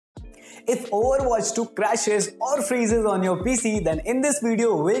If Overwatch 2 crashes or freezes on your PC, then in this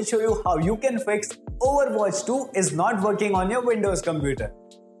video we'll show you how you can fix Overwatch 2 is not working on your Windows computer.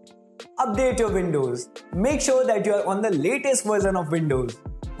 Update your Windows. Make sure that you are on the latest version of Windows.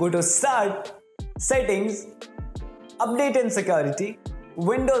 Go to Start, Settings, Update and Security,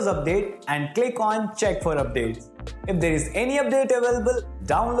 Windows Update and click on Check for updates. If there is any update available,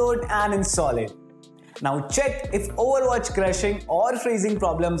 download and install it. Now check if Overwatch crashing or freezing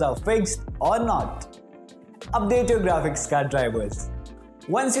problems are fixed or not. Update your graphics card drivers.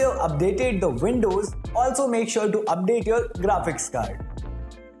 Once you have updated the Windows, also make sure to update your graphics card.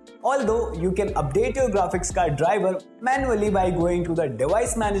 Although you can update your graphics card driver manually by going to the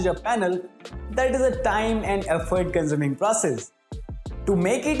Device Manager panel, that is a time and effort consuming process. To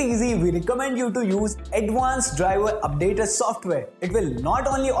make it easy, we recommend you to use Advanced Driver Updater software. It will not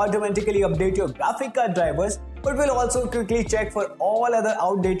only automatically update your graphic card drivers, but will also quickly check for all other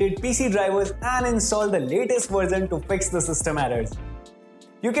outdated PC drivers and install the latest version to fix the system errors.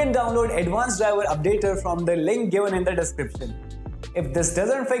 You can download Advanced Driver Updater from the link given in the description. If this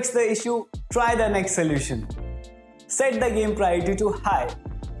doesn't fix the issue, try the next solution. Set the game priority to high.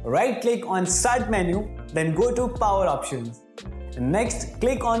 Right-click on Start menu, then go to Power Options. Next,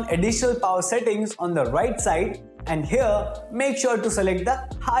 click on Additional Power Settings on the right side, and here make sure to select the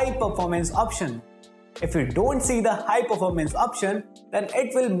High Performance option. If you don't see the High Performance option, then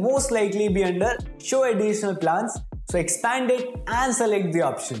it will most likely be under Show Additional Plans, so expand it and select the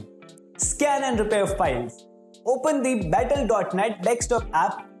option. Scan and repair files. Open the Battle.Net desktop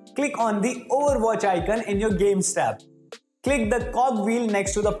app, click on the Overwatch icon in your Games tab. Click the cog wheel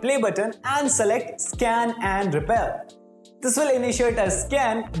next to the play button and select Scan and Repair. This will initiate a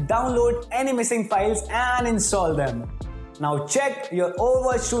scan, download any missing files and install them. Now check your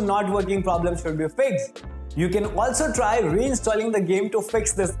Overwatch 2 not working problem should be fixed. You can also try reinstalling the game to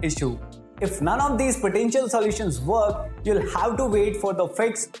fix this issue. If none of these potential solutions work, you'll have to wait for the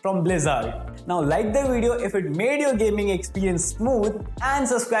fix from Blizzard. Now like the video if it made your gaming experience smooth and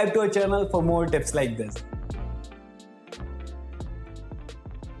subscribe to our channel for more tips like this.